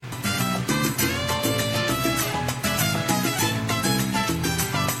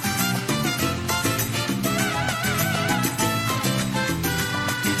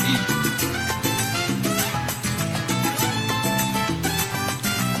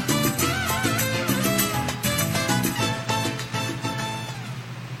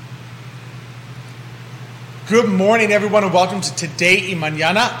Good morning, everyone, and welcome to Today y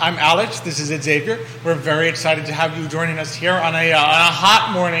Mañana. I'm Alex. This is Xavier. We're very excited to have you joining us here on a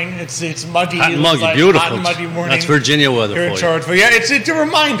hot morning. It's muggy. Hot and muggy, beautiful. Hot and muggy morning. That's Virginia weather here for in you. Charlottesville. Yeah, it's a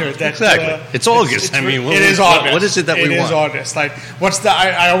reminder that exactly. It's August. It is August. What is it that we want? It is August. Like,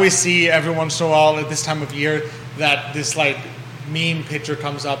 I always see every once in a while at this time of year that this meme picture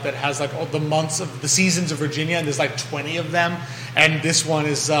comes up that has all the months of the seasons of Virginia, and there's 20 of them. And this one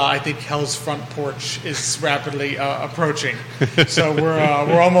is, I think, Hell's Front Porch is rapidly approaching. So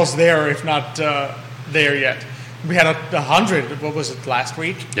we're almost there, if not there yet. We had 100. What was it, last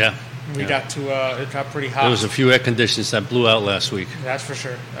week? Yeah. We got to it got pretty hot. There was a few air conditions that blew out last week. That's for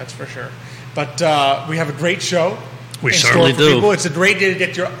sure. But we have a great show. We certainly do. People. It's a great day to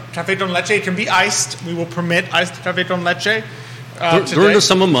get your café con leche. It can be iced. We will permit iced café con leche. During the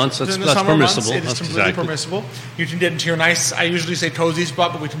summer months, that's permissible. Months, it is completely permissible. You can get into your nice, I usually say cozy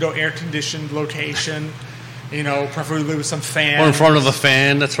spot, but we can go air-conditioned location, preferably with some fans. Or in front of a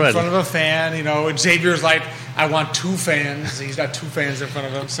fan, that's right. In front of a fan, Xavier's I want 2 fans. He's got 2 fans in front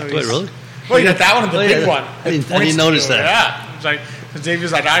of him. So wait, really? Well, you got that one and the big one. I didn't notice that. Yeah.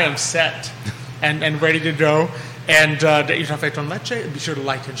 Xavier's I am set and ready to go. And your café con leche, be sure to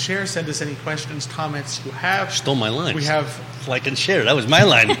like and share. Send us any questions, comments you have. Stole my line. We have like and share. That was my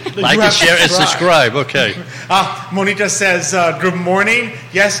line. Like and share and subscribe. Okay. Monita says, good morning.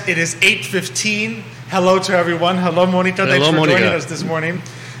 Yes, it is 8:15. Hello to everyone. Hello, Monita. Thanks for joining us this morning.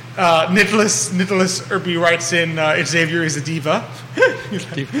 Nicholas Urpí writes in, Xavier is a diva.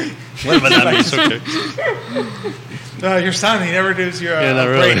 Whatever that means, okay. Your son, he never gives you a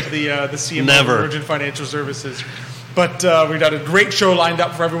break to the CMO of Emergent Financial Services. But we've got a great show lined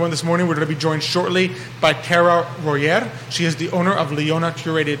up for everyone this morning. We're going to be joined shortly by Tara Royer. She is the owner of Leona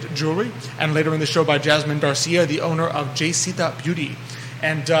Curated Jewelry. And later in the show by Jasmin Garcia, the owner of Jcita Beauty.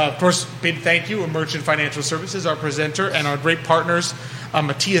 And, of course, big thank you, Emergent Financial Services, our presenter, and our great partners,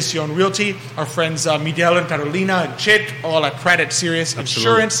 Matthias on Realty, our friends Miguel and Carolina and Chit, all at Craddock Serious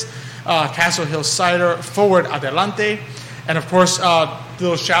Insurance, Castle Hill Cider, Forward Adelante. And, of course,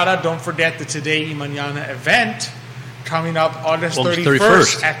 little shout-out, don't forget the Today y Mañana event coming up August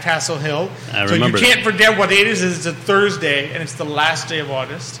 31st at Castle Hill. So you can't forget what it is. It's a Thursday, and it's the last day of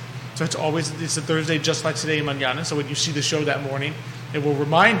August. So it's a Thursday just like Today y Mañana. So when you see the show that morning, it will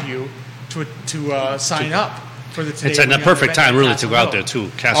remind you to sign up for the Today. It's a perfect time, really, to go out there too.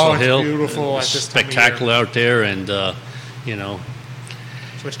 Castle Hill, it's beautiful. It's spectacular out there, and So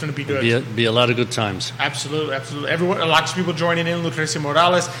it's going to be good. Be a lot of good times. Absolutely. Everyone, lots of people joining in. Lucrecia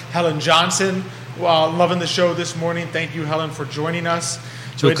Morales, Helen Johnson, loving the show this morning. Thank you, Helen, for joining us.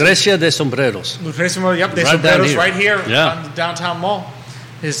 So Lucrecia de Sombreros. Lucrecia Morales, de Sombreros, right here on the downtown mall,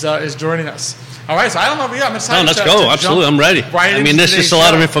 is joining us. All right, so I don't know. I'm excited. No, let's go. Absolutely, I'm ready. There's just a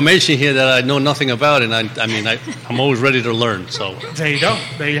lot of information here that I know nothing about, and I'm always ready to learn. So there you go.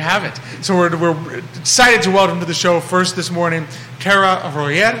 There you have it. So we're excited to welcome to the show first this morning, Tara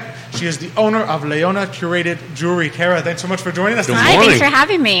Royer. She is the owner of Leona Curated Jewelry. Tara, thanks so much for joining us. Good morning. Thanks for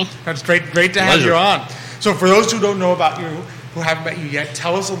having me. That's great to have you on. So for those who don't know about you, who haven't met you yet,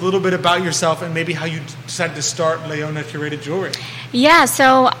 tell us a little bit about yourself and maybe how you decided to start Leona Curated Jewelry. Yeah,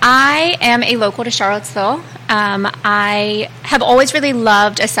 so I am a local to Charlottesville. I have always really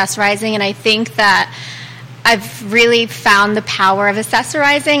loved accessorizing, and I think that I've really found the power of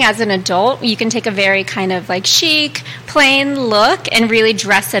accessorizing as an adult. You can take a very kind of chic, plain look and really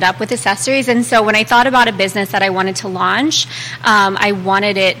dress it up with accessories. And so when I thought about a business that I wanted to launch, I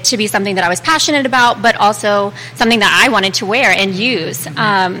wanted it to be something that I was passionate about, but also something that I wanted to wear and use.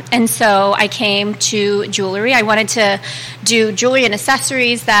 And so I came to jewelry. I wanted to do jewelry and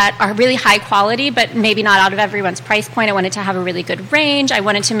accessories that are really high quality, but maybe not out of everyone's price point. I wanted to have a really good range. I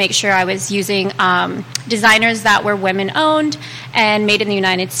wanted to make sure I was using designers that were women-owned and made in the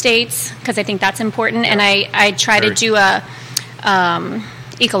United States, because I think that's important. And I try to do a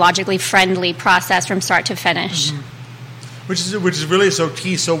ecologically friendly process from start to finish. Which is really so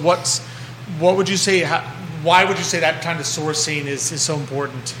key. So what would you say? Why would you say that kind of sourcing is so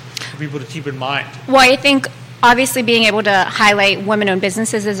important for people to keep in mind? Well, I think obviously being able to highlight women-owned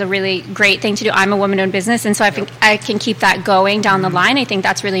businesses is a really great thing to do. I'm a woman-owned business, and so I think I can keep that going down the line. I think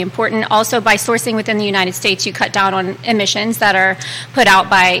that's really important. Also, by sourcing within the United States, you cut down on emissions that are put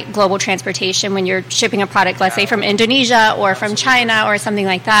out by global transportation when you're shipping a product, let's say, from Indonesia or from China or something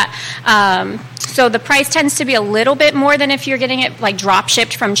like that. So the price tends to be a little bit more than if you're getting it drop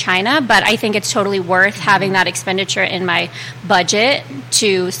shipped from China, but I think it's totally worth having that expenditure in my budget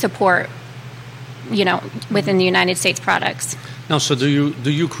to support within the United States products. Now, so do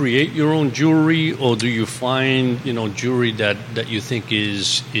you create your own jewelry, or do you find jewelry that you think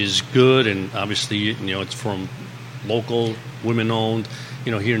is good, and obviously it's from local women owned,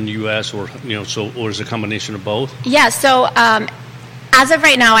 here in the U.S. or or is it a combination of both? Yeah. So as of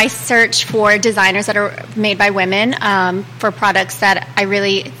right now, I search for designers that are made by women for products that I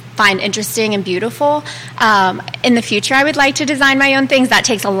really find interesting and beautiful. In the future, I would like to design my own things. That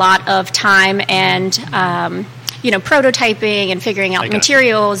takes a lot of time and prototyping and figuring out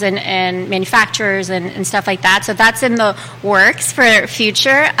materials and manufacturers and stuff like that. So that's in the works for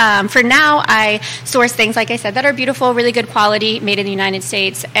future. For now, I source things, like I said, that are beautiful, really good quality, made in the United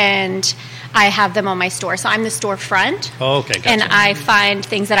States, and I have them on my store. So I'm the storefront. Oh, okay, gotcha. And I find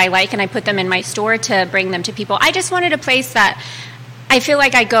things that I like, and I put them in my store to bring them to people. I just wanted a place that I feel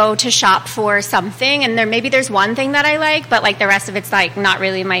like I go to shop for something, and there's one thing that I like, but like the rest of it's like not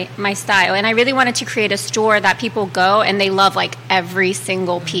really my style. And I really wanted to create a store that people go and they love like every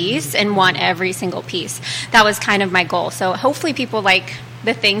single piece and want every single piece. That was kind of my goal. So hopefully people like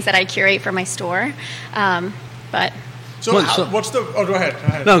the things that I curate for my store. But what's the? Oh, go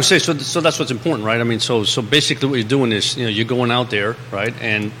ahead. No, so that's what's important, right? I mean, so basically what you're doing is you're going out there, right,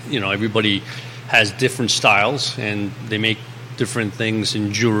 and everybody has different styles and they make different things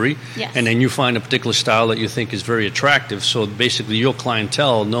in jewelry, yes. And then you find a particular style that you think is very attractive. So basically your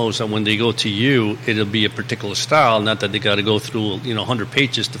clientele knows that when they go to you, it'll be a particular style, not that they got to go through 100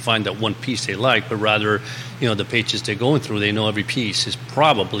 pages to find that one piece they like, but rather the pages they're going through, they know every piece is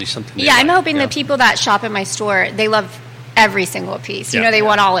probably something they like. I'm hoping the people that shop at my store, they love every single piece. They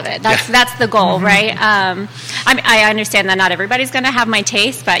want all of it. That's the goal, right? I understand that not everybody's going to have my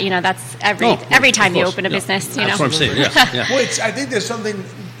taste, but that's every time you open a business. That's what I'm saying. Yeah. Well, I think there's something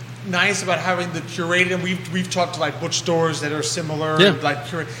nice about having the curated, and we've talked to like bookstores that are similar, like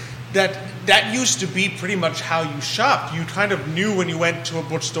that used to be pretty much how you shopped. You kind of knew when you went to a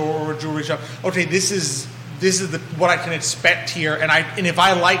bookstore or a jewelry shop, okay, this is what I can expect here, and if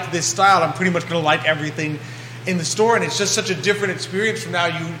I like this style, I'm pretty much going to like everything in the store, and it's just such a different experience from now.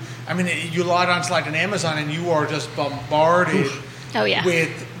 You log onto like an Amazon and you are just bombarded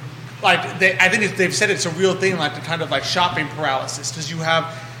with I think they've said it's a real thing, like the kind of like shopping paralysis, because you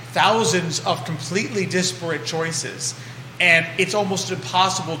have thousands of completely disparate choices, and it's almost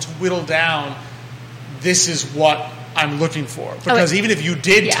impossible to whittle down, this is what I'm looking for. Because even if you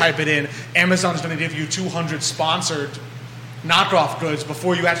did type it in, Amazon's going to give you 200 sponsored knockoff goods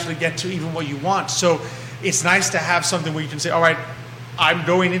before you actually get to even what you want. So it's nice to have something where you can say, all right, I'm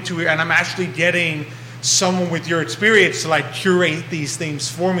going into it and I'm actually getting someone with your experience to like curate these things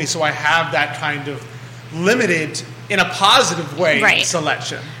for me, so I have that kind of limited, in a positive way,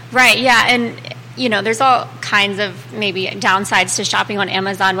 selection. Right, yeah, and there's all kinds of maybe downsides to shopping on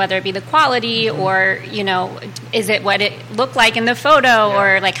Amazon, whether it be the quality or, is it what it looked like in the photo,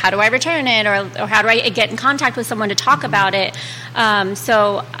 or like how do I return it, or how do I get in contact with someone to talk about it.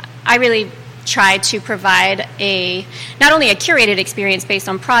 So I really try to provide not only a curated experience based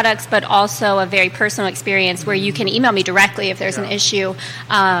on products, but also a very personal experience where you can email me directly if there's an issue,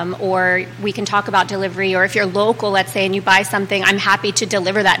 or we can talk about delivery, or if you're local, let's say, and you buy something, I'm happy to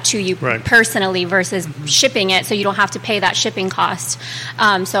deliver that to you personally versus shipping it, so you don't have to pay that shipping cost.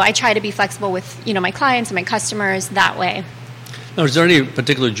 So I try to be flexible with my clients and my customers that way. Now, is there any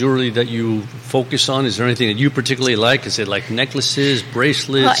particular jewelry that you focus on? Is there anything that you particularly like? Is it like necklaces,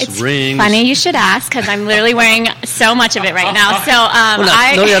 bracelets, rings? Funny you should ask, because I'm literally wearing so much of it right now. So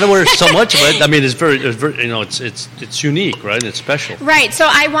I don't wear so much of it. I mean, it's very it's unique, right? It's special. Right. So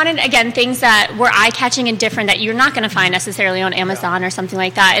I wanted, again, things that were eye-catching and different that you're not going to find necessarily on Amazon or something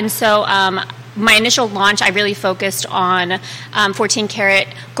like that. And so my initial launch, I really focused on 14-karat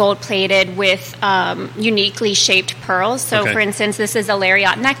gold-plated with uniquely shaped pearls. So, for instance, this is a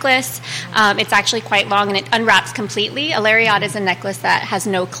lariat necklace. It's actually quite long, and it unwraps completely. A lariat is a necklace that has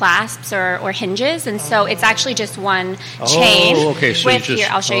no clasps or hinges, and so it's actually just one chain. So here,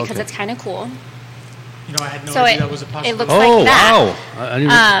 I'll show you because it's kind of cool. I had no idea that was a possibility. It looks like that.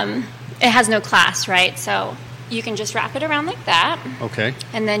 Wow. It has no clasp, right? So you can just wrap it around like that. Okay.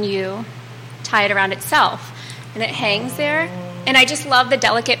 And then you tie it around itself, and it hangs there. And I just love the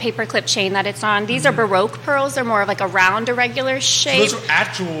delicate paperclip chain that it's on. These are Baroque pearls. They're more of like a round, irregular shape. So those are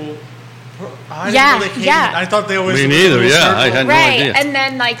actual I didn't know they came. I thought they always. Me neither. Yeah, I had no idea. And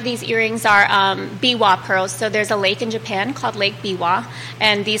then like these earrings are biwa pearls. So there's a lake in Japan called Lake Biwa,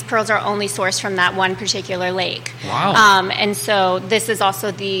 and these pearls are only sourced from that one particular lake. Wow. And so this is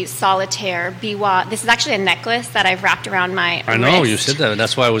also the solitaire biwa. This is actually a necklace that I've wrapped around my I know wrist you said that.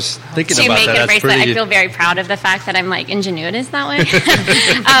 That's why I was thinking about that. To make it a bracelet, I feel very proud of the fact that I'm like ingenuitous that way.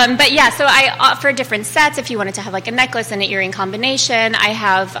 But yeah, so I offer different sets. If you wanted to have like a necklace and an earring combination, I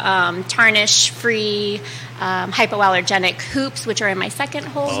have tarnish-free hypoallergenic hoops, which are in my second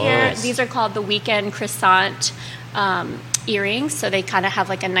hole here. These are called the Weekend Croissant earrings, so they kind of have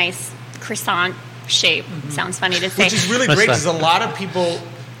like a nice croissant shape. Sounds funny to say. Which is really great because a lot of people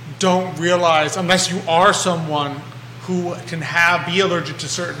don't realize, unless you are someone who can be allergic to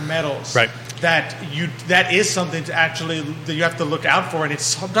certain metals, right, that is something that you have to look out for, and it's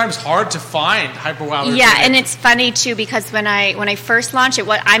sometimes hard to find hypoallergenic. Yeah, and it's funny too because when I first launched it,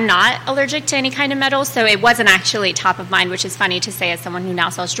 I'm not allergic to any kind of metal, so it wasn't actually top of mind, which is funny to say as someone who now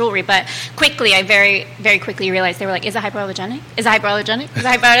sells jewelry. But quickly, I very, very quickly realized they were like, "Is it hypoallergenic? Is it hypoallergenic? Is it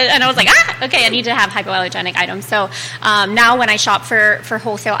hypoallergenic?" And I was like, okay, I need to have hypoallergenic items. So now when I shop for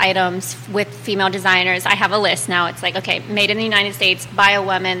wholesale items with female designers, I have a list now. It's like, okay, made in the United States, by a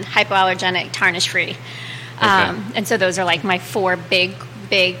woman, hypoallergenic, tarnish-free. And so those are like my 4 big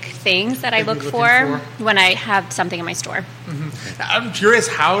things that I look for when I have something in my store. I'm curious,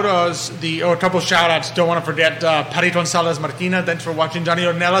 how does a couple of shout-outs, don't want to forget Pari Gonzalez Martina, thanks for watching. Johnny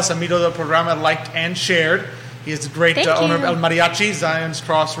Ornelas, amigo del programa, liked and shared. He is the great owner of El Mariachi, Zion's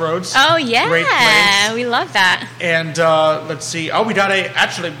Crossroads. Oh, yeah. Great place. We love that. And let's see. We got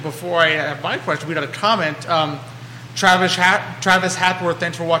before I have my question, we got a comment. Travis Hatworth,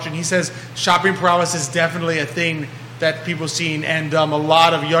 thanks for watching. He says shopping paralysis is definitely a thing that people seen, and a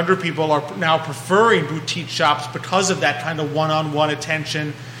lot of younger people are now preferring boutique shops because of that kind of one-on-one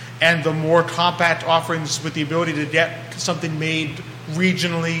attention and the more compact offerings with the ability to get something made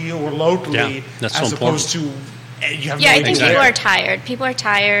regionally or locally, as opposed to you have I think people are tired. People are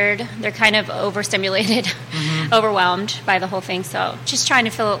tired. They're kind of overstimulated, overwhelmed by the whole thing. So just trying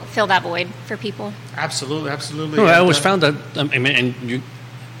to fill that void for people. Absolutely. No, I always found that, and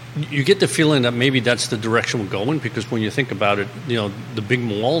you get the feeling that maybe that's the direction we're going, because when you think about it, the big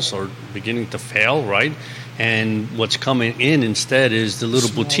malls are beginning to fail, right? And what's coming in instead is the little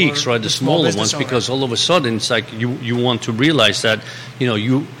boutiques, right? The smaller ones, because all of a sudden it's like you want to realize that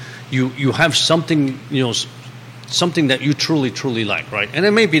you have something, something that you truly like, right? And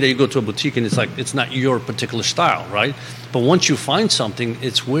it may be that you go to a boutique and it's like it's not your particular style, right? But once you find something,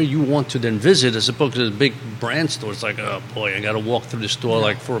 it's where you want to then visit, as opposed to the big brand store. It's like, oh boy, I got to walk through the store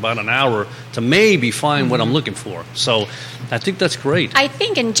like for about an hour to maybe find what I'm looking for. So I think that's great. I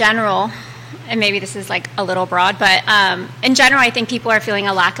think in general, and maybe this is like a little broad, but in general, I think people are feeling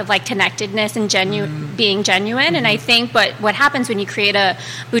a lack of like connectedness and being genuine. And I think what happens when you create a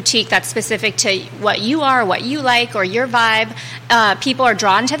boutique that's specific to what you are, what you like, or your vibe, people are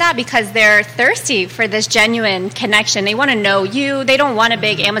drawn to that because they're thirsty for this genuine connection. They want to know you. They don't want a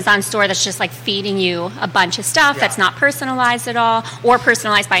big Amazon store that's just like feeding you a bunch of stuff that's not personalized at all, or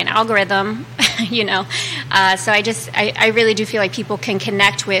personalized by an algorithm, So I really do feel like people can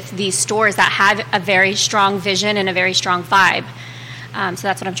connect with these stores that have a very strong vision and a very strong vibe. So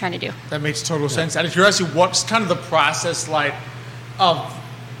that's what I'm trying to do. That makes total sense. Out of curiosity, what's kind of the process like of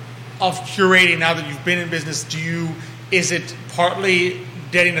curating now that you've been in business? Is it partly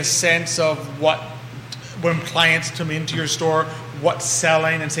getting a sense of when clients come into your store, what's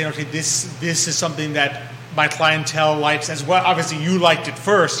selling, and saying, okay, this is something that my clientele likes as well? Obviously, you liked it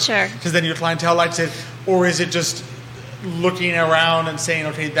first, sure, because then your clientele likes it. Or is it just looking around and saying,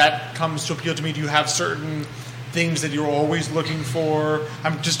 okay, that comes to appeal to me? Do you have certain things that you're always looking for?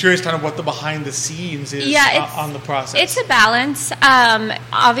 I'm just curious kind of what the behind the scenes is on the process. It's a balance.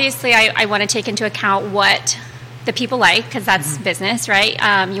 Obviously, I want to take into account what the people like, because that's business, right?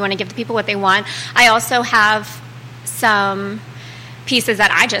 You want to give the people what they want. I also have some pieces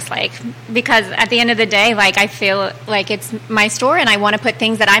that I just like, because at the end of the day, like, I feel like it's my store and I want to put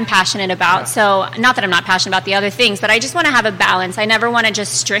things that I'm passionate about. So not that I'm not passionate about the other things, but I just want to have a balance. I never want to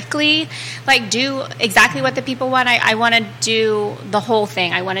just strictly like do exactly what the people want. I want to do the whole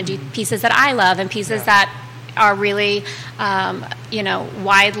thing. I want to do pieces that I love and pieces that are really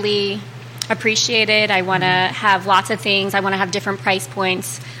widely appreciated. I want to have lots of things. I want to have different price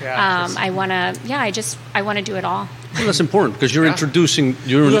points. I want to do it all. Well, that's important, because you're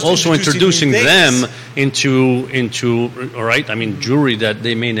also introducing them into all right. I mean, jewelry that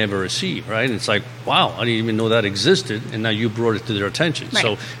they may never receive, right? And it's like, wow, I didn't even know that existed, and now you brought it to their attention. Right.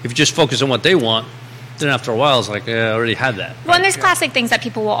 So if you just focus on what they want, Then after a while, it's like, I already had that. Well, and there's classic things that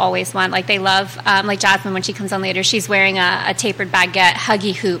people will always want. Like they love, like Jasmine, when she comes on later, she's wearing a tapered baguette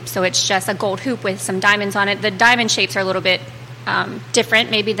huggy hoop. So it's just a gold hoop with some diamonds on it. The diamond shapes are a little bit different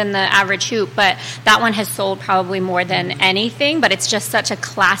maybe than the average hoop, but that one has sold probably more than anything. But it's just such a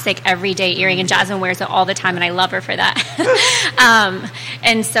classic everyday earring, and Jasmine wears it all the time, and I love her for that.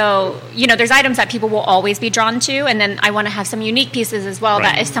 And so, there's items that people will always be drawn to, and then I want to have some unique pieces as well,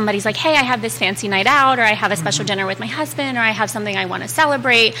 that if somebody's like, hey, I have this fancy night out, or I have a special dinner with my husband, or I have something I want to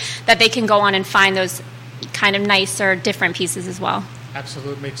celebrate, that they can go on and find those kind of nicer, different pieces as well.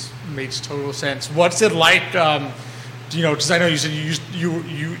 Absolutely, makes total sense. What's it like? Because I know you said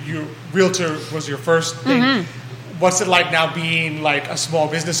you Realtor was your first thing. Mm-hmm. What's it like now being like a small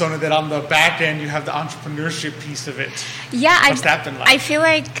business owner that on the back end you have the entrepreneurship piece of it? Yeah, what's that been like? I feel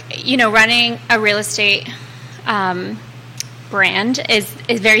like running a real estate brand is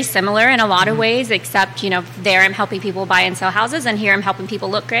very similar in a lot of ways, except there I'm helping people buy and sell houses, and here I'm helping people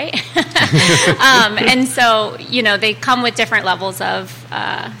look great. And so they come with different levels of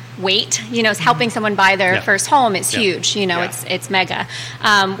weight. Helping someone buy their first home is huge. It's mega.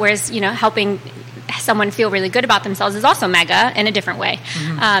 Whereas helping someone feel really good about themselves is also mega in a different way.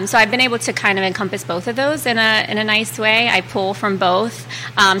 Mm-hmm. So I've been able to kind of encompass both of those in a nice way. I pull from both.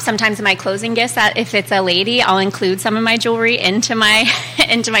 Sometimes in my closing gifts, if it's a lady, I'll include some of my jewelry into my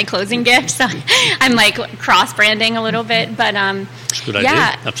closing gift. So I'm like cross branding a little bit, but it's a good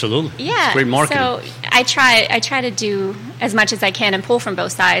idea. Absolutely. Yeah. It's great marketing. So I try to do as much as I can and pull from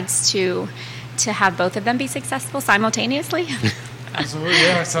both sides to have both of them be successful simultaneously. Absolutely,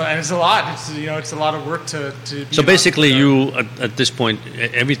 yeah. So, and it's a lot. It's a lot of work to be. So basically, you at this point,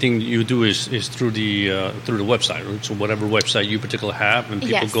 everything you do is through the website. Right? So whatever website you particularly have, and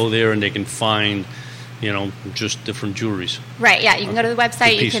people go there and they can find, just different jewelries. Right. Yeah. You can go to the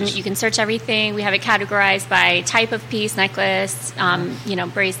website. You can search everything. We have it categorized by type of piece, necklace,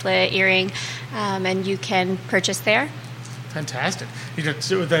 bracelet, earring, and you can purchase there. Fantastic.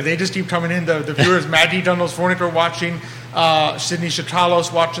 They just keep coming in. The viewers, Maddie Dunlos Forniker watching, Sydney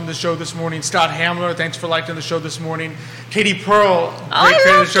Chatalos watching the show this morning, Scott Hamler, thanks for liking the show this morning. Katie Pearl, great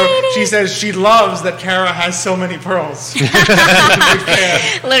fan of the show. Katie. She says she loves that Kara has so many pearls.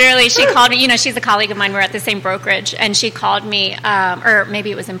 Literally, she called me. She's a colleague of mine. We're at the same brokerage, and she called me, or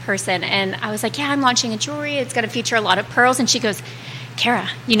maybe it was in person, and I was like, yeah, I'm launching a jewelry. It's going to feature a lot of pearls. And she goes, Kara,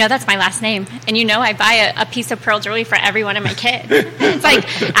 that's my last name. And I buy a piece of pearl jewelry for every one of my kids. It's like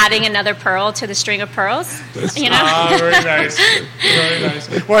adding another pearl to the string of pearls. Very nice. Very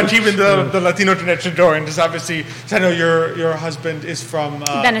nice. Well, and even the Latino connection going, just obviously, I know your husband is from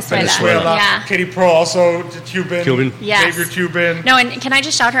Venezuela. Yeah. Katie Pearl, also Cuban. Yes. Xavier Cuban. No, and can I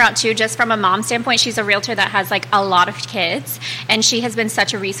just shout her out too, just from a mom standpoint? She's a realtor that has like a lot of kids, and she has been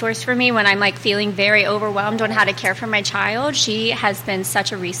such a resource for me when I'm like feeling very overwhelmed on how to care for my child. She has been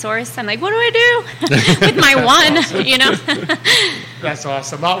such a resource. I'm like, what do I do with my one? Awesome. That's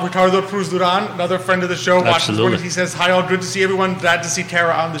awesome. Ricardo Cruz Duran, another friend of the show, watching this morning. He says, "Hi, all. Good to see everyone. Glad to see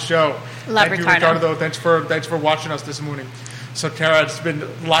Kara on the show." Love Thank Ricardo. you, Ricardo. Thanks for watching us this morning. So, Kara, it's been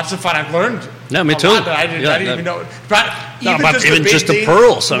lots of fun. I've learned me too. That I didn't even know. But even just the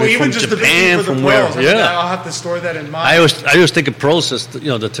pearls. I mean, from Japan, from where? I'll have to store that in mind. I always think of pearls as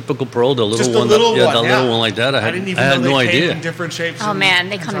the typical pearl, the little one. Little one like that. I had no idea. In different shapes. Oh man,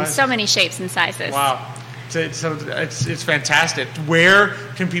 they come in so many shapes and sizes. Wow. So it's fantastic. Where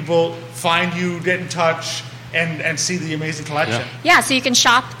can people find you, get in touch, and see the amazing collection? Yeah, so you can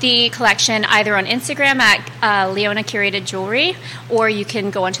shop the collection either on Instagram at Leona Curated Jewelry, or you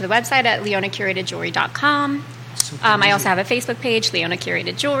can go onto the website at leonacuratedjewelry.com. I also have a Facebook page, Leona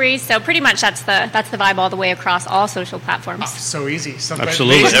Curated Jewelry. So pretty much that's the vibe all the way across all social platforms. So easy.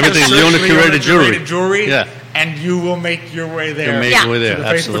 Absolutely. Everything Leona Curated Jewelry. Yeah. And you will make your way there. You'll make your way there. To the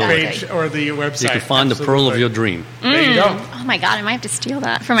Absolutely. Facebook page or the website. You can find the pearl of your dream. There you go. Oh my God, I might have to steal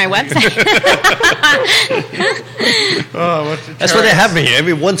that for my website. That's why they have me here.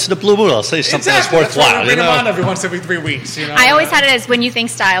 Every once in a blue moon, I'll say something that's worthwhile. Bring them on every 3 weeks. I always had it as when you think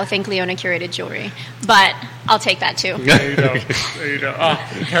style, think Leona Curated Jewelry. But I'll take that too. There you go.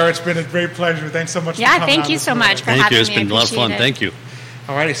 Kara, it's been a great pleasure. Thanks so much for coming on. Thank you so much for having me. It's been a lot of fun. Thank you.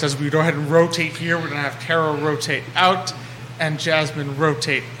 Alrighty, so as we go ahead and rotate here, we're going to have Kara rotate out and Jasmine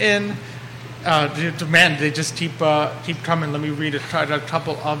rotate in. Man, they just keep coming. Let me read a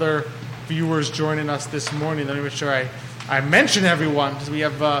couple other viewers joining us this morning. Let me make sure I mention everyone, because we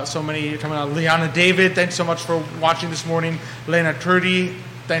have so many coming out. Liana David, thanks so much for watching this morning. Lena Turdy,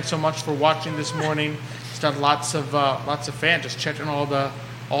 thanks so much for watching this morning. Just got lots of fans just checking all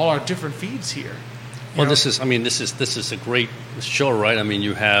our different feeds here. Well, this is a great show, right? I mean,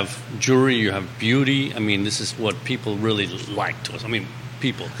 you have jewelry, you have beauty. I mean, this is what people really like to us. I mean,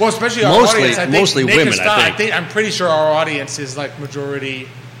 people. Well, especially our audience. I think mostly women. I'm pretty sure our audience is like majority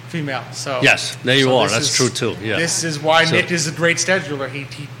female. So yes, there you are. That's true too. Yeah. This is why Nick is a great scheduler.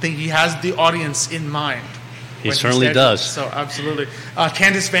 He has the audience in mind. He certainly does. So absolutely.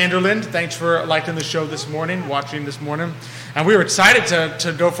 Candice Vanderland, thanks for liking the show this morning, watching this morning. And we were excited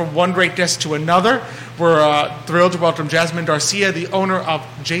to go from one great guest to another. We're thrilled to welcome Jasmin Garcia, the owner of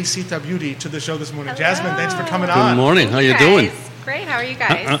Jcita Beauty, to the show this morning. Hello. Jasmin, thanks for coming on. Good morning. How you doing? Great. How are you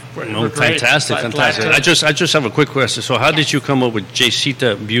guys? Fantastic. I just have a quick question. So how did you come up with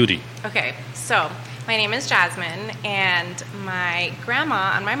Jcita Beauty? Okay. So my name is Jasmin, and my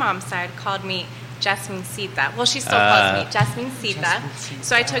grandma on my mom's side called me Jcita. Well, she still calls me Jcita.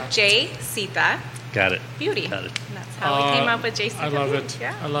 So I took Jcita. Got it. Beauty. Got it. And that's how we came up with Jcita. I love Beauty. it.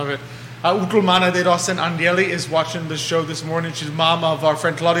 Yeah. I love it. Utlumana de Rosen Andieli is watching the show this morning. She's mom of our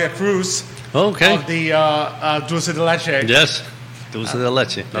friend Claudia Cruz. Okay. Of the Dulce de Leche. Yes. Dulce de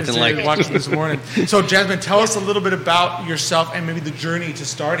Leche. Nothing like it. Watching this morning. So, Jasmin, tell us a little bit about yourself and maybe the journey to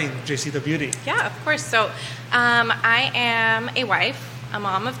starting Jcita Beauty. Yeah, of course. So, I am a wife, a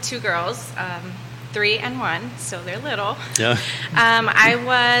mom of 2 girls, 3 and 1, so they're little. Yeah. I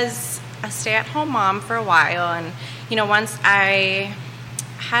was a stay-at-home mom for a while, and once I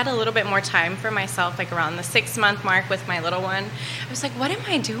had a little bit more time for myself, like around the 6-month mark with my little one, I was like, what am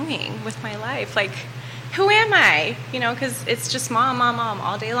I doing with my life? Like, who am I? Because it's just mom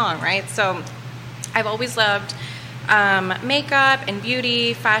all day long, right? So I've always loved makeup and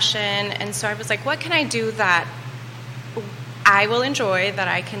beauty, fashion, and so I was like, what can I do that I will enjoy, that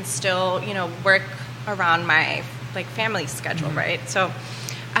I can still, work around my family schedule, right? So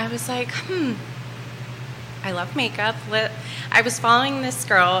I was like, I love makeup. I was following this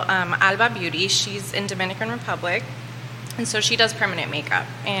girl, Alba Beauty. She's in Dominican Republic, and so she does permanent makeup.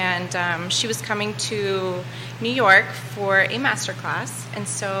 And she was coming to New York for a master class, and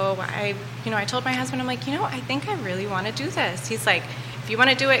so I told my husband, I'm like, I think I really want to do this. He's like, if you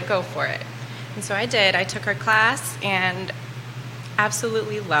want to do it, go for it. And so I did. I took her class and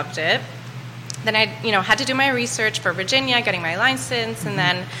absolutely loved it. Then I, had to do my research for Virginia, getting my license, and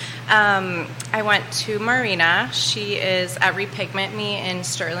then I went to Marina. She is at Repigment Me in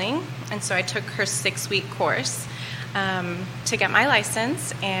Sterling, and so I took her 6-week course to get my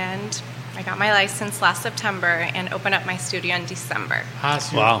license, and I got my license last September and opened up my studio in December.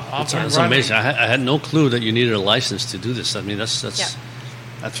 Wow, that's amazing. I had no clue that you needed a license to do this. I mean, that's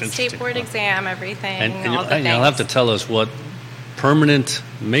interesting. State board exam, everything, and all the things. You'll have to tell us what permanent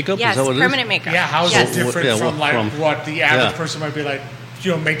makeup yes, is that what permanent it is? makeup. Yeah, how is it different from what the average Yeah. person might be like,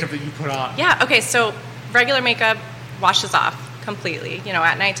 makeup that you put on? Yeah, okay, so regular makeup washes off completely.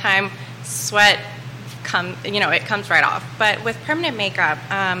 At nighttime, sweat it comes right off. But with permanent makeup,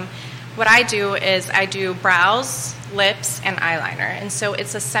 what I do is I do brows, lips, and eyeliner. And so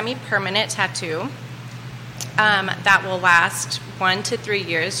it's a semi-permanent tattoo that will last 1 to 3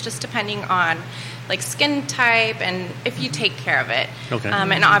 years, just depending on skin type and if you take care of it. Okay.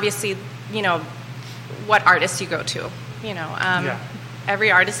 And obviously, what artist you go to. Every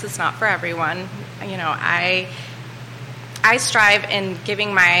artist is not for everyone. I strive in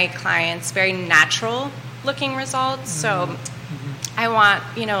giving my clients very natural looking results. So I want,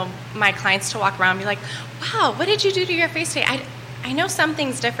 my clients to walk around and be like, wow, what did you do to your face today? I know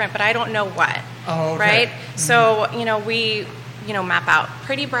something's different, but I don't know what. Oh, okay. Right? Mm-hmm. So, we map out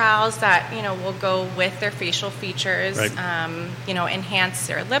pretty brows that, will go with their facial features, right. Enhance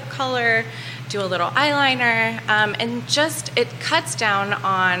their lip color, do a little eyeliner, and just, it cuts down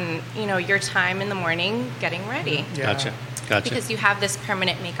on, your time in the morning getting ready. Yeah. Gotcha. Because you have this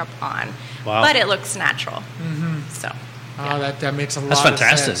permanent makeup on, wow. but it looks natural. Mm-hmm. So. Yeah. Oh, that makes a lot of sense. That's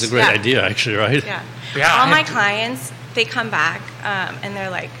fantastic. It's a great idea, actually, right? Yeah. All my clients, they come back, and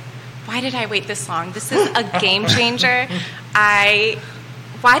they're like, why did I wait this long? This is a game changer. Why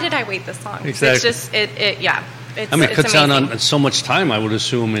did I wait this long? Exactly. It's just, it cuts down on so much time, I would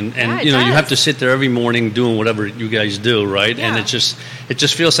assume, and you have to sit there every morning doing whatever you guys do, right? Yeah. And it just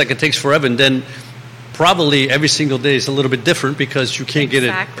feels like it takes forever, and then probably every single day is a little bit different because you can't get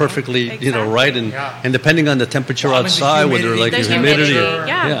it perfectly, right? And depending on the temperature outside, whether the humidity,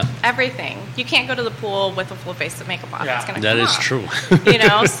 everything. You can't go to the pool with a full face of makeup on. It's going to come off. True.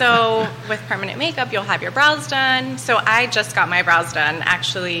 So with permanent makeup, you'll have your brows done. So I just got my brows done.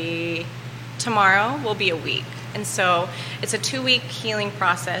 Actually, tomorrow will be a week. And so it's a 2-week healing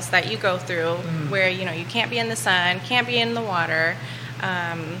process that you go through where, you can't be in the sun, can't be in the water.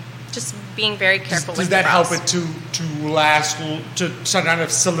 just being very careful. Does with that the help brows. it to last, to kind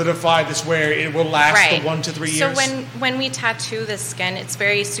of solidify this where it will last the 1 to 3 years? So when we tattoo the skin, it's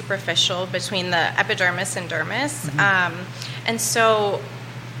very superficial between the epidermis and dermis, and so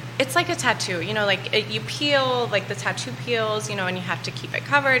it's like a tattoo. You know, like you peel, like the tattoo peels. You know, and you have to keep it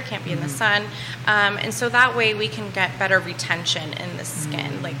covered, can't be in the sun, and so that way we can get better retention in the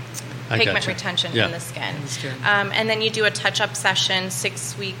skin, like pigment retention in the skin. And then you do a touch-up session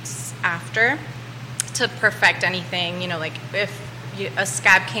 6 weeks after to perfect anything. You know, like if a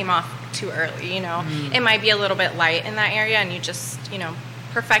scab came off too early, you know, it might be a little bit light in that area, and you just, you know,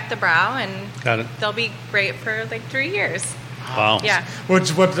 perfect the brow, and they'll be great for like 3 years. Wow. Yeah.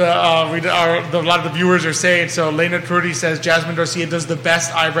 Which what a lot of the viewers are saying. So Lena Trudy says Jasmin Garcia does the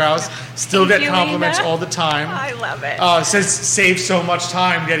best eyebrows. Still Thank get you, compliments Lena. all the time. I love it. Says saves so much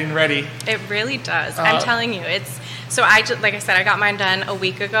time getting ready. It really does. I'm telling you, it's so. Like I said, I got mine done a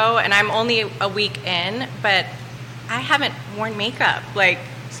week ago, and I'm only a week in, but I haven't worn makeup like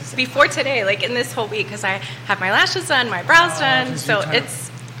before today, like in this whole week, because I have my lashes done, my brows done. So it's.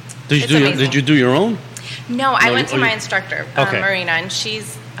 Did you do your own? No, I went to my instructor, Marina, and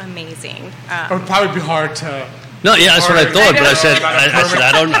she's amazing. It would probably be hard to. No, yeah, that's what I thought, but I said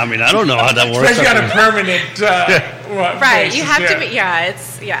I don't know how that works. Especially on a permanent. Right, you have to be.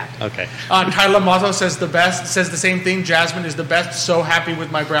 Okay. Kyla Motto says the same thing. Jasmin is the best. So happy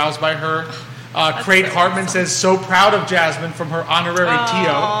with my brows by her. Craig Hartman says, so proud of Jasmin from her honorary TO.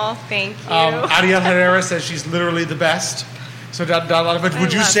 Oh, thank you. Ariel Herrera says she's literally the best. So a lot of it.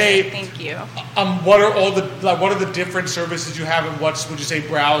 Would you say? Thank you. What are the different services you have, and would you say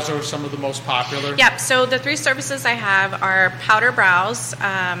brows are some of the most popular? Yep. So the 3 services I have are powder brows,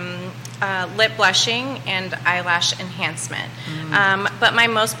 lip blushing, and eyelash enhancement. But my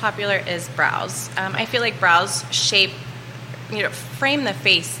most popular is brows. I feel like brows shape, you know, frame the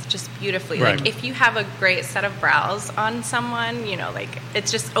face just beautifully. Right. Like if you have a great set of brows on someone, you know, like it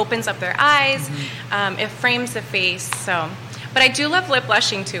just opens up their eyes. It frames the face. So. But I do love lip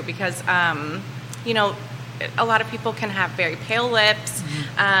blushing too, because, you know, a lot of people can have very pale lips,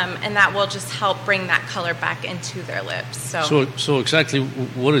 and that will just help bring that color back into their lips. So exactly,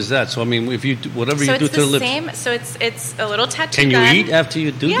 what is that? So I mean, if you do, whatever you do to the lips, same. So it's a little tattoo. Can you gun. eat after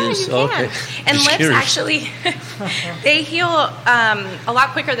you do this? Yeah, you can. Okay. And Just lips curious. actually, they heal a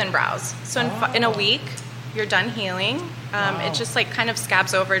lot quicker than brows. So in a week, you're done healing. It just like kind of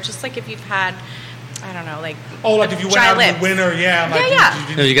scabs over, just like if you've had. I don't know, like like if you went out in the winter,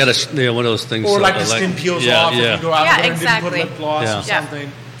 You got one of those things, or like the skin peels off if you go out there and didn't put lip gloss or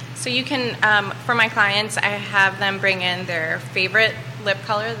something. So you can, for my clients, I have them bring in their favorite lip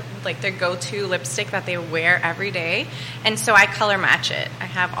color, like their go-to lipstick that they wear every day, and so I color match it. I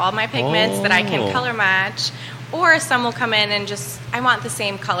have all my pigments that I can color match. Or some will come in and just, I want the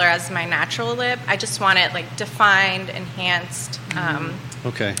same color as my natural lip. I just want it like defined, enhanced.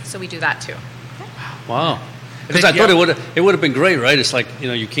 Okay. So we do that too. Wow. Because I thought it would have been great, right? It's like, you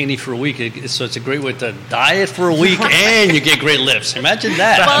know, you can't eat for a week, so it's a great way to diet for a week and you get great lips. Imagine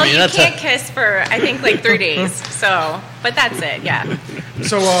that. Well, you can't kiss for, I think, like 3 days. So, but that's it, yeah.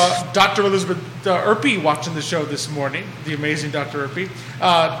 So Dr. Elizabeth Urpí watching the show this morning, the amazing Dr. Urpí,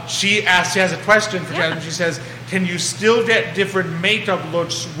 she has a question for Jasmin. She says, can you still get different makeup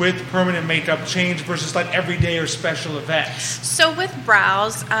looks with permanent makeup change versus like everyday or special events? So with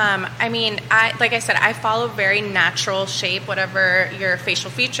brows, I mean, like I said, I follow very natural shape, whatever your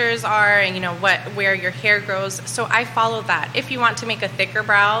facial features are, and you know where your hair grows. So I follow that. If you want to make a thicker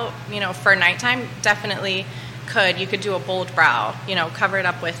brow, you know, for nighttime, definitely you could do a bold brow, you know, cover it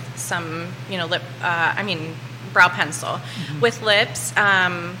up with some, you know, brow pencil. With lips,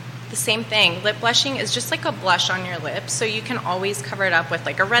 the same thing. Lip blushing is just like a blush on your lips, so you can always cover it up with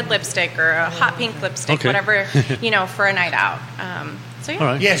like a red lipstick or a hot pink lipstick, whatever, you know, for a night out. So yeah.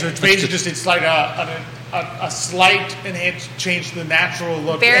 Right. Yeah, so it's basically it's like a slight enhanced change to the natural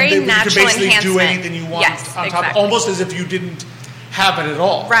look. Very and natural you can basically enhancement. do anything you want on top, almost as if you didn't have it at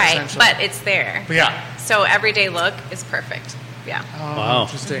all. Right, but it's there. But yeah. So everyday look is perfect. Yeah. Wow.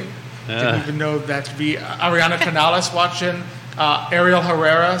 Interesting. Didn't even know that to be Ariana Canales watching. Ariel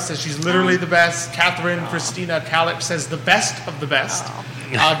Herrera says she's literally the best. Catherine Christina Calip says the best of the best.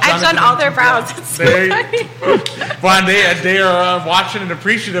 I've done all their brows. It's so funny. Well, they are watching and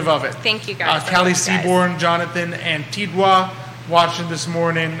appreciative of it. Thank you guys. Kelly Seaborn, Jonathan Antidua watching this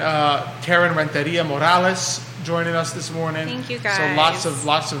morning. Karen Renteria Morales joining us this morning. Thank you guys. So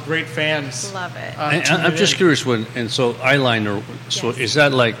lots of great fans. Love it. I'm just curious so eyeliner. So is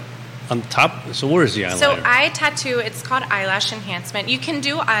that like on top? So where is the eyeliner? So eye tattoo. It's called eyelash enhancement. You can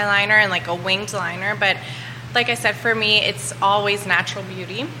do eyeliner and like a winged liner, but like I said, for me, it's always natural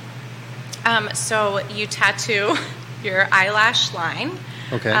beauty. So you tattoo your eyelash line.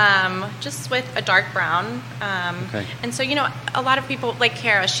 Okay. Just with a dark brown. Okay. And so, a lot of people, like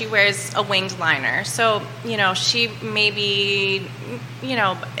Kara, she wears a winged liner. So, she maybe,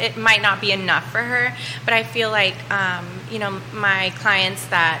 it might not be enough for her. But I feel like, my clients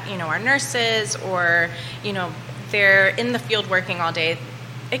that, are nurses or, they're in the field working all day,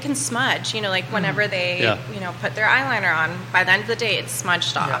 it can smudge, whenever they, put their eyeliner on, by the end of the day, it's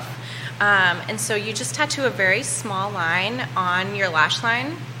smudged off. And so you just tattoo a very small line on your lash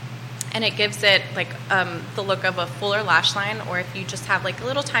line, and it gives it the look of a fuller lash line, or if you just have a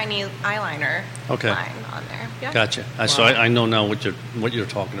little tiny eyeliner line on there. Yeah. Gotcha. Wow. So I know now what you're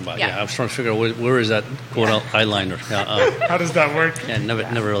talking about. Yeah. I was trying to figure out where is that eyeliner. How does that work? Yeah,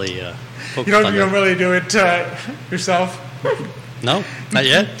 never really. You don't really do it yourself. No, not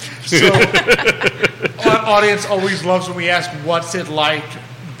yet. So, our audience always loves when we ask, "What's it like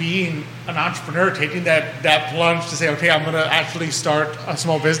being an entrepreneur, taking that plunge to say, okay, I'm going to actually start a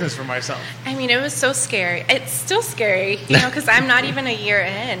small business for myself?" I mean, it was so scary. It's still scary, because I'm not even a year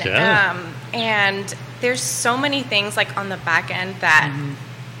in. Yeah. And there's so many things on the back end that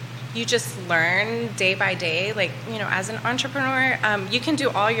you just learn day by day. As an entrepreneur, you can do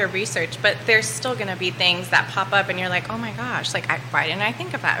all your research, but there's still going to be things that pop up and you're like, oh my gosh, why didn't I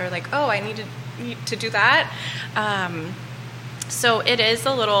think of that? Or oh, I need to do that. So it is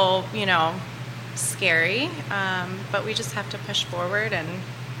a little, scary, but we just have to push forward and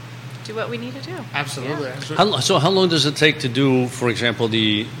do what we need to do. Absolutely. Yeah. So how long does it take to do, for example,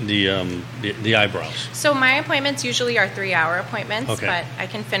 the eyebrows? So my appointments usually are 3-hour appointments, okay. But I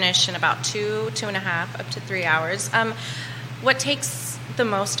can finish in about 2.5, up to 3 hours. What takes the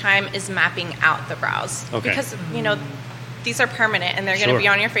most time is mapping out the brows. Okay. Because, these are permanent and they're going to be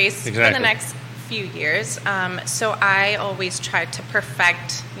on your face for the next few years. So I always try to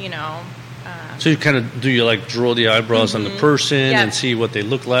perfect, so you kind of draw the eyebrows on the person and see what they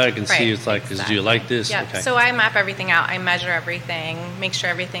look like and see do you like this? Yeah. Okay. So I map everything out. I measure everything, make sure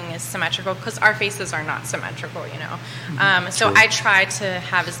everything is symmetrical because our faces are not symmetrical, So I try to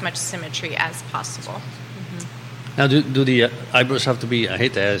have as much symmetry as possible. Now, do the eyebrows have to be? I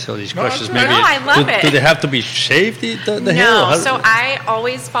hate to ask all these questions. Maybe I love it. Do they have to be shaved? The hair? No. So I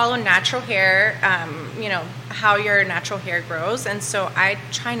always follow natural hair. How your natural hair grows, and so I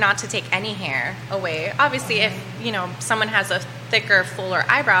try not to take any hair away. Obviously, if someone has a thicker, fuller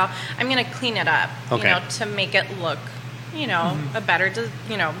eyebrow, I'm going to clean it up. To make it look, a better,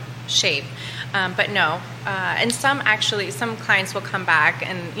 shape. But no. And some clients will come back,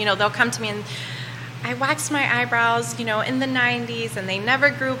 and they'll come to me and, I waxed my eyebrows, in the 90s, and they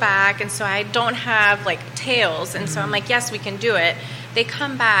never grew back, and so I don't have, tails. And so I'm like, yes, we can do it. They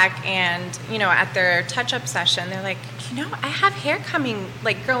come back, and, at their touch-up session, they're like, I have hair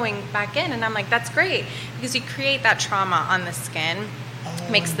growing back in. And I'm like, that's great, because you create that trauma on the skin.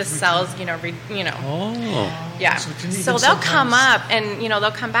 Makes the cells, Oh. Yeah. So they'll come up, and,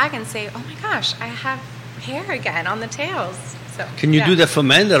 they'll come back and say, oh, my gosh, I have hair again on the tails. So, can you do that for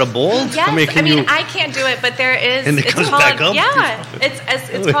men that are bald? Yes, I can't do it, but there is. And it comes called, back up? Yeah,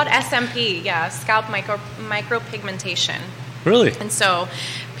 it's called SMP. Yeah, scalp micropigmentation. Really? And so,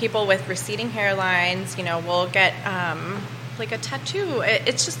 people with receding hairlines, will get a tattoo.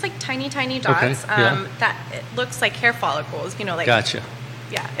 It's just tiny dots that it looks like hair follicles. Gotcha.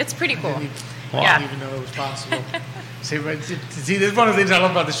 Yeah, it's pretty cool. I didn't even know it was possible. See, this is one of the things I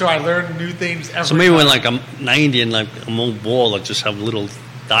love about the show. I learn new things every time. So maybe when I'm 90 and I'm old bald, I just have little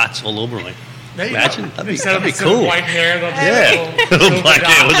dots all over me. Imagine that'd be cool. White hair, little black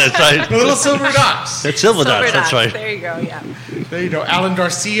hair with that side. Little silver dots. That's silver dots. That's right. There you go. Yeah. There you go. Alan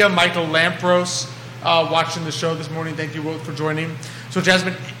Garcia, Michael Lampros, watching the show this morning. Thank you both for joining. So,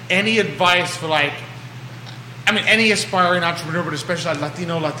 Jasmin, any advice for any aspiring entrepreneur, but especially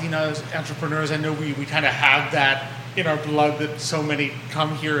Latina entrepreneurs? I know we kind of have that in our blood that so many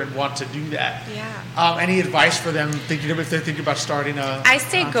come here and want to do that. Yeah. Any advice for them if they're thinking about starting a? I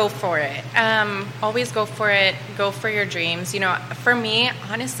say go for it. Always go for it. Go for your dreams. For me,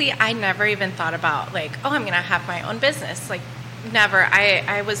 honestly, I never even thought about I'm going to have my own business. Never.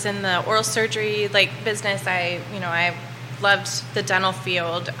 I was in the oral surgery business. I loved the dental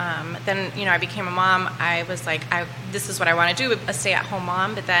field. Then, I became a mom. I was like, this is what I want to do, a stay-at-home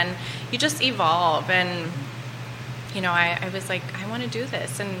mom. But then you just evolve, and I was like, I want to do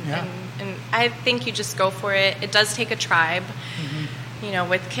this, and I think you just go for it. It does take a tribe,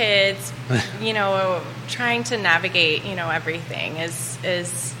 with kids. Trying to navigate, everything is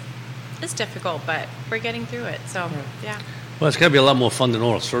difficult, but we're getting through it. So yeah. Well, it's got to be a lot more fun than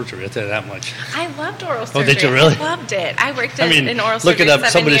oral surgery. I'll tell you that much. I loved oral surgery. Oh, did you really? I loved it. I worked in oral surgery. Looking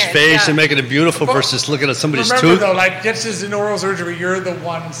at somebody's 7 years. face and making it beautiful versus looking at somebody's tooth. Remember, though, like, just as in oral surgery, you're the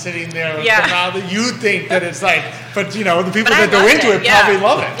one sitting there. Yeah. Now that you think that it's like, but, you know, the people that go into it probably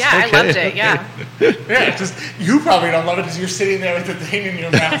love it. Yeah, I loved it, yeah. Yeah, just, you probably don't love it because you're sitting there with the thing in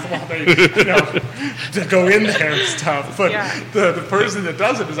your mouth while they, you know, to go in there and stuff. But the person that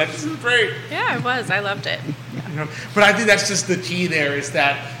does it is like, this is great. Yeah, it was. I loved it. You know, but I think that's just the key there is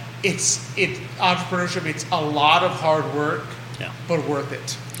that it's entrepreneurship. It's a lot of hard work, but worth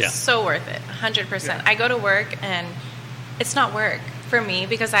it. Yeah, so worth it, 100%. Yeah. I go to work and it's not work for me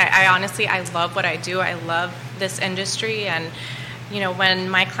because I honestly I love what I do. I love this industry, and you know when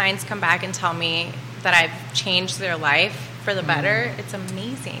my clients come back and tell me that I've changed their life for the better, it's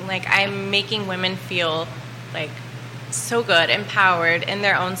amazing. Like I'm making women feel like so good, empowered in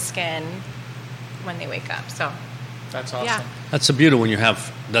their own skin when they wake up. So that's awesome. Yeah. That's the beauty when you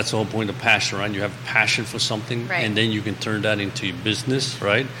have. That's the whole point of passion, right? You have passion for something, right. And then you can turn that into your business,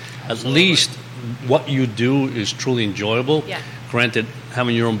 right? Absolutely. At least what you do is truly enjoyable. Yeah. Granted,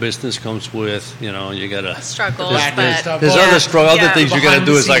 having your own business comes with, you know, you got to struggle. There's other struggle, other things you got to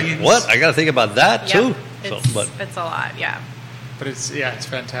do. Is like, what? I got to think about that too. It's a lot, yeah. But it's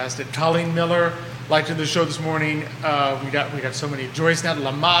fantastic. Colleen Miller, liked the show this morning. We got so many. Joyce Nat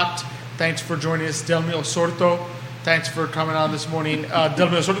Lamat, thanks for joining us. Delmi Osorto, thanks for coming on this morning.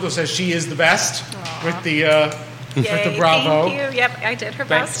 Delmi Osorto says she is the best. Aww. with the Bravo. Thank you. Yep, I did her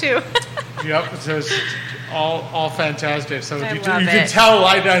best too. Yep, so it's all fantastic. So you can tell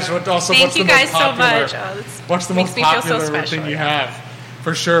what's the most popular. Thank you guys so much. What's the most popular thing you have?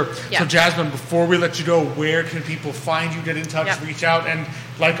 For sure. Yep. So Jasmin, before we let you go, where can people find you, get in touch, reach out, and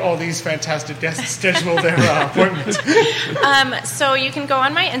like all these fantastic guests, schedule their appointments? So you can go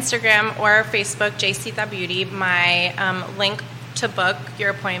on my Instagram or Facebook, Jcita Beauty. My link to book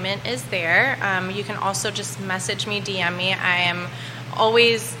your appointment is there. You can also just message me, DM me. I am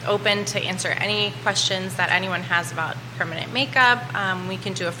always open to answer any questions that anyone has about permanent makeup. We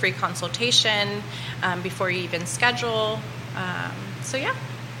can do a free consultation before you even schedule. So yeah.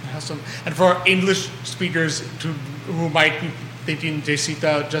 Awesome. And for our English speakers who might be thinking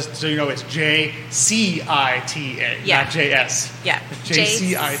Jcita, just so you know, it's Jcita, not JS. Yeah.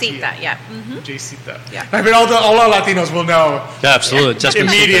 Jcita. Yeah. Mm-hmm. Jcita. Yeah. I mean, all our Latinos will know. Yeah, absolutely. Jasmin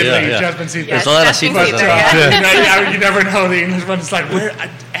immediately. Jasmin Cita. There's a lot of Citas. You never know the English one. It's like, where?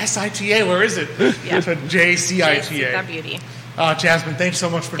 SITA, where is it? Yeah. So Jcita. Jcita Beauty. Jasmin, thanks so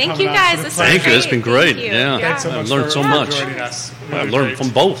much for coming on. Thank you guys. Thank you. It's been great. Yeah. Thanks so much. I've learned so much. Joining us. I've learned from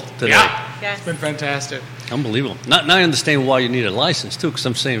both today. Yeah. Yes. It's been fantastic. Unbelievable. Now I understand why you need a license too, because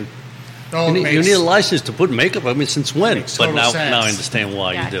I'm saying you need a license to put makeup. I mean, since when? But now I understand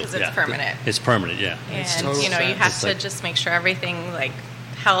why you do. Because it's permanent. It's permanent. Yeah. And you have to just make sure everything like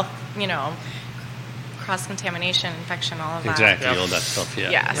health, cross-contamination, infection, all of that. Exactly, all that stuff.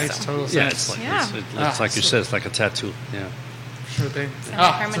 Yeah. Yeah. Makes total sense. It's like you said, it's like a tattoo. Yeah. Sure thing.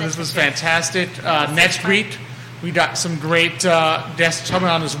 So this was fantastic. Next week, we got some great guests coming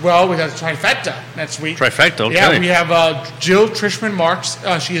on as well. We got a trifecta next week. Trifecta, okay. Yeah, we have Jill Trishman Marks.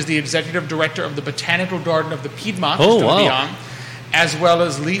 She is the executive director of the Botanical Garden of the Piedmont. Oh, wow. As well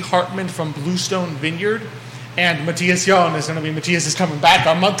as Lee Hartman from Bluestone Vineyard. And Matthias Young is going to be. Matthias is coming back.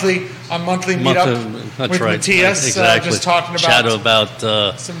 Our monthly meetup with Matthias. Exactly. Just talking about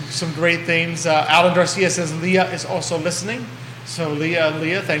some great things. Alan Garcia says Leah is also listening. So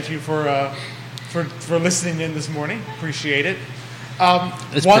Leah, thank you for listening in this morning. Appreciate it. Go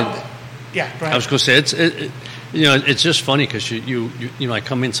ahead. I was going to say it's just funny because you I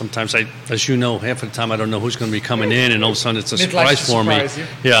come in sometimes. As you know, half of the time I don't know who's going to be coming in, and all of a sudden it's a surprise for me. You.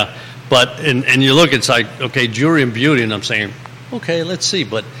 Yeah, but and you look, it's like okay, jewelry and beauty, and I'm saying okay, let's see.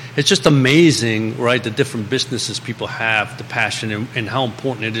 But it's just amazing, right? The different businesses people have, the passion, and how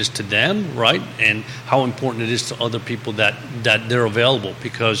important it is to them, right? And how important it is to other people that they're available,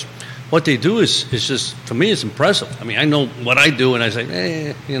 because what they do is just, to me, it's impressive. I mean, I know what I do, and I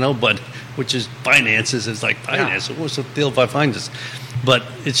say, but which is finances. It's like finance. Yeah. What's the deal if I find this? But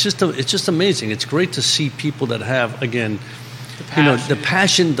it's just amazing. It's great to see people that have, again, the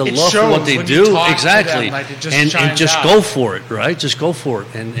passion, the love for what they do, exactly, and just go for it, right? Just go for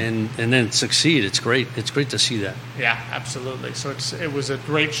it, and then succeed. It's great. It's great to see that. Yeah, absolutely. So it was a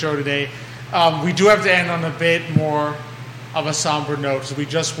great show today. We do have to end on a bit more of a somber note. So we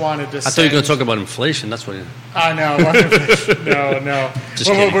just wanted to. I thought you were going to talk about inflation. That's what. I know. No. Just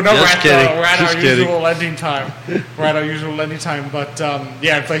kidding. We're at our usual lending time. But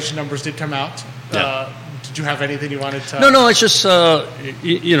inflation numbers did come out. Did you have anything you wanted to? No. It's just I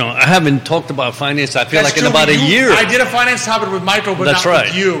haven't talked about finance. I feel like in about a year. I did a finance topic with Michael, but that's not right.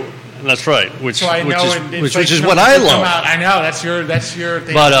 with you. That's right. Which is what I love. I know that's your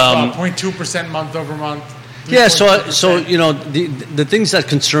thing. But 0.2% month over month. Yeah, so the things that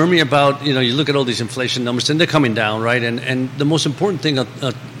concern me about, you look at all these inflation numbers and they're coming down, right? And the most important thing,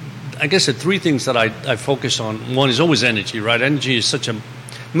 I guess the three things that I focus on, one is always energy, right? Energy is such a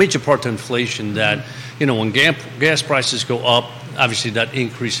major part of inflation that, when gas prices go up, obviously that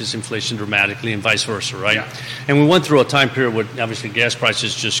increases inflation dramatically and vice versa, right? Yeah. And we went through a time period where obviously gas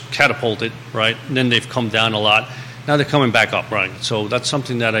prices just catapulted, right? And then they've come down a lot. Now they're coming back up, right? So that's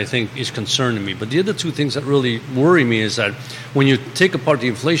something that I think is concerning me. But the other two things that really worry me is that when you take apart the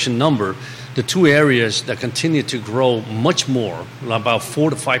inflation number, the two areas that continue to grow much more, about 4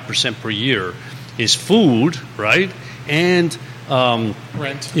 to 5% per year, is food, right? And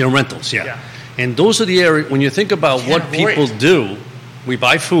rentals, yeah. And those are the areas, when you think about what people do, we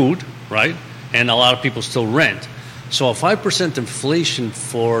buy food, right? And a lot of people still rent. So a 5% inflation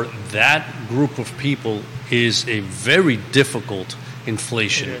for that group of people is a very difficult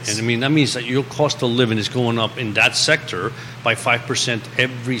inflation. And I mean, that means that your cost of living is going up in that sector by 5%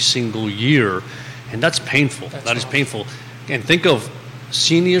 every single year. And that's painful. That is painful. And think of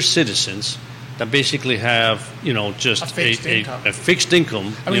senior citizens that basically have, just a fixed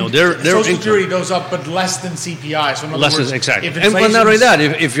income. I mean, their Social Security goes up, but less than CPI. So in other words, exactly. And not only that,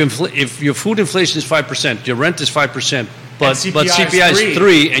 if your food inflation is 5%, your rent is 5%, but CPI is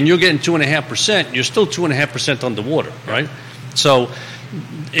 3%, and you're getting 2.5%, you're still 2.5% underwater, right? So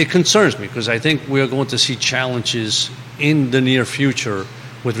it concerns me because I think we are going to see challenges in the near future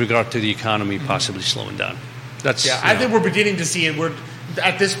with regard to the economy possibly slowing down. I think we're beginning to see it.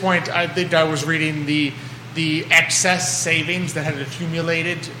 At this point, I think I was reading the excess savings that had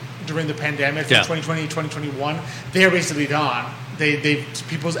accumulated during the pandemic from 2020 to 2021. They're basically gone.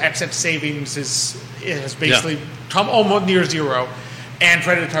 People's excess savings has basically come almost near zero, and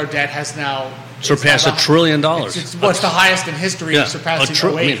credit card debt has now surpassed $1 trillion. It's the highest in history, surpassing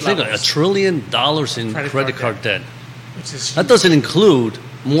 $1 trillion in credit card debt. That doesn't include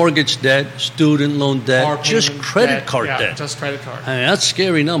mortgage debt, student loan debt, just credit card debt. Just credit card. I mean, that's a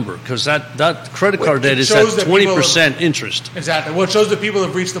scary number because that credit card debt is at 20% interest. Exactly. Well, it shows that people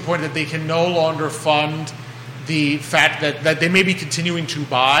have reached the point that they can no longer fund the fact that they may be continuing to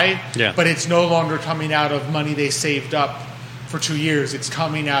buy, but it's no longer coming out of money they saved up for 2 years. It's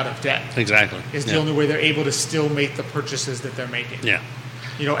coming out of debt. Exactly. It's the only way they're able to still make the purchases that they're making. Yeah.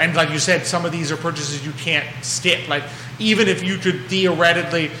 And like you said, some of these are purchases you can't skip. Like, even if you could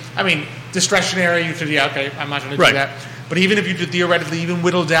theoretically, discretionary, you could, I'm not going to do that. But even if you could theoretically even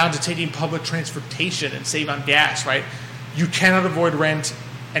whittle down to taking public transportation and save on gas, right? You cannot avoid rent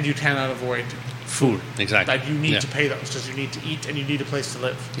and you cannot avoid food. Exactly. Like, you need to pay those because you need to eat and you need a place to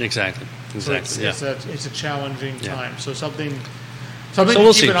live. Exactly. So it's a challenging time. So something to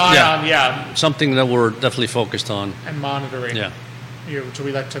we'll keep an eye on. Something that we're definitely focused on. And monitoring. Yeah. So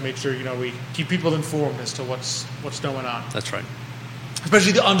we like to make sure, we keep people informed as to what's going on. That's right.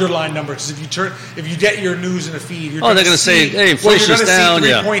 Especially the underlying numbers. If you get your news in a feed, they're going to say, hey, inflation's down.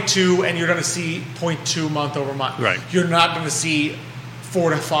 You're going to see 3.2 and you're going to see 0.2 month over month. Right. You're not going to see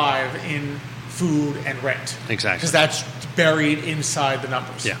 4 to 5 in food and rent. Exactly. Because that's buried inside the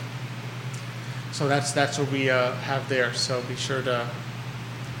numbers. Yeah. So that's what we have there. So be sure to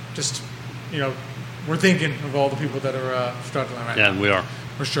just, we're thinking of all the people that are struggling right now. Yeah, we are.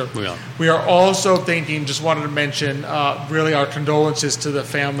 For sure. We are. We are also thinking, just wanted to mention, really our condolences to the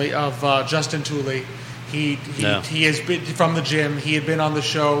family of Justin Tooley. He has been from the gym. He had been on the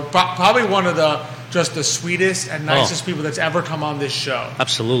show. Probably one of the sweetest and nicest people that's ever come on this show.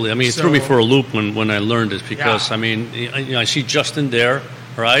 Absolutely. I mean, it threw me for a loop when I learned it because, I see Justin there,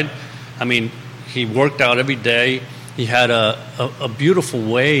 right? I mean, he worked out every day. He had a beautiful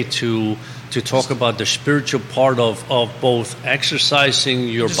way to talk about the spiritual part of both exercising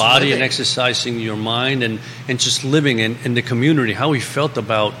your body and exercising your mind and just living in the community, how he felt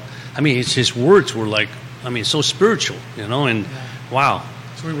about, his words were like, so spiritual, and wow.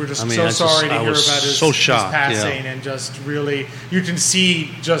 So we were just sorry to hear about his passing and just really, you can see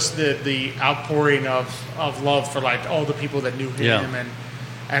just the outpouring of love for like all the people that knew him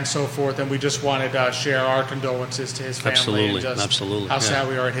and so forth, and we just wanted to share our condolences to his family and just how sad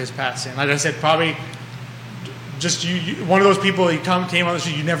we are at his passing. Like I said, probably just you one of those people that came on the show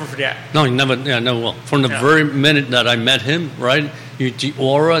you never forget. No, you never. Yeah, no. Well, from the very minute that I met him, right, the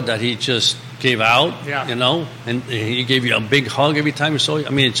aura that he just gave out, and he gave you a big hug every time you saw you.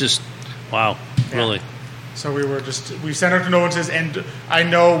 It's just wow, really. We sent our condolences, and I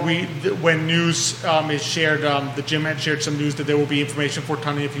know when news is shared, the gym had shared some news that there will be information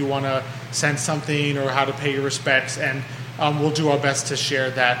forthcoming if you want to send something or how to pay your respects, and we'll do our best to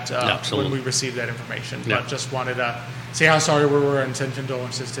share that when we receive that information. Yeah. But just wanted to say how sorry we were and send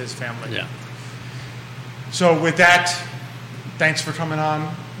condolences to his family. Yeah. So with that, thanks for coming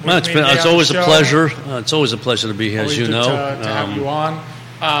on. No, it's always a pleasure. It's always a pleasure to be here, always as you know. To have you on.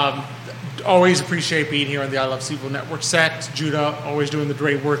 Always appreciate being here on the I Love CVille Network set. Judah always doing the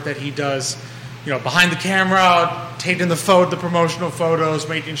great work that he does, behind the camera, taking the promotional photos,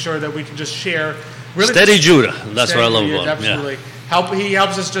 making sure that we can just share. Really Steady Judah. That's what I love about him. Absolutely. Yeah. He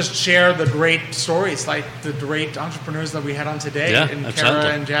helps us just share the great stories, like the great entrepreneurs that we had on today, and Kara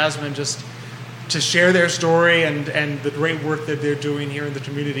and Jasmin, just to share their story and the great work that they're doing here in the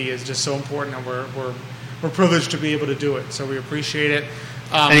community is just so important, and we're privileged to be able to do it. So we appreciate it.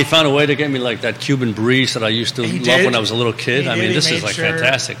 And he found a way to get me like that Cuban breeze that I used to love when I was a little kid. This is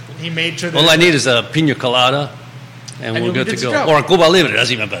fantastic. He made sure that all I need is a pina colada, and we're good to go. Or a Cuba Libre,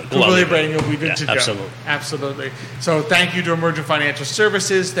 that's even better. Cuba Libre, and you'll be good to go. Absolutely. So thank you to Emergent Financial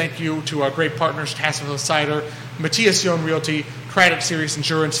Services. Thank you to our great partners, Charlottesville Cider, Matthias Realty, Craddock Serious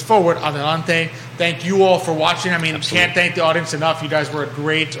Insurance, Forward, Adelante. Thank you all for watching. Can't thank the audience enough. You guys were a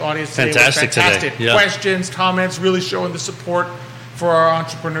great audience today. Fantastic today. Questions, comments, really showing the support for our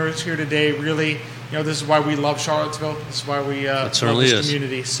entrepreneurs here today. Really, this is why we love Charlottesville. This is why we love this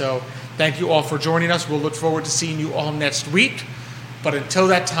community. So thank you all for joining us. We'll look forward to seeing you all next week. But until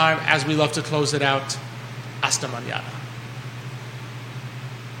that time, as we love to close it out, hasta mañana.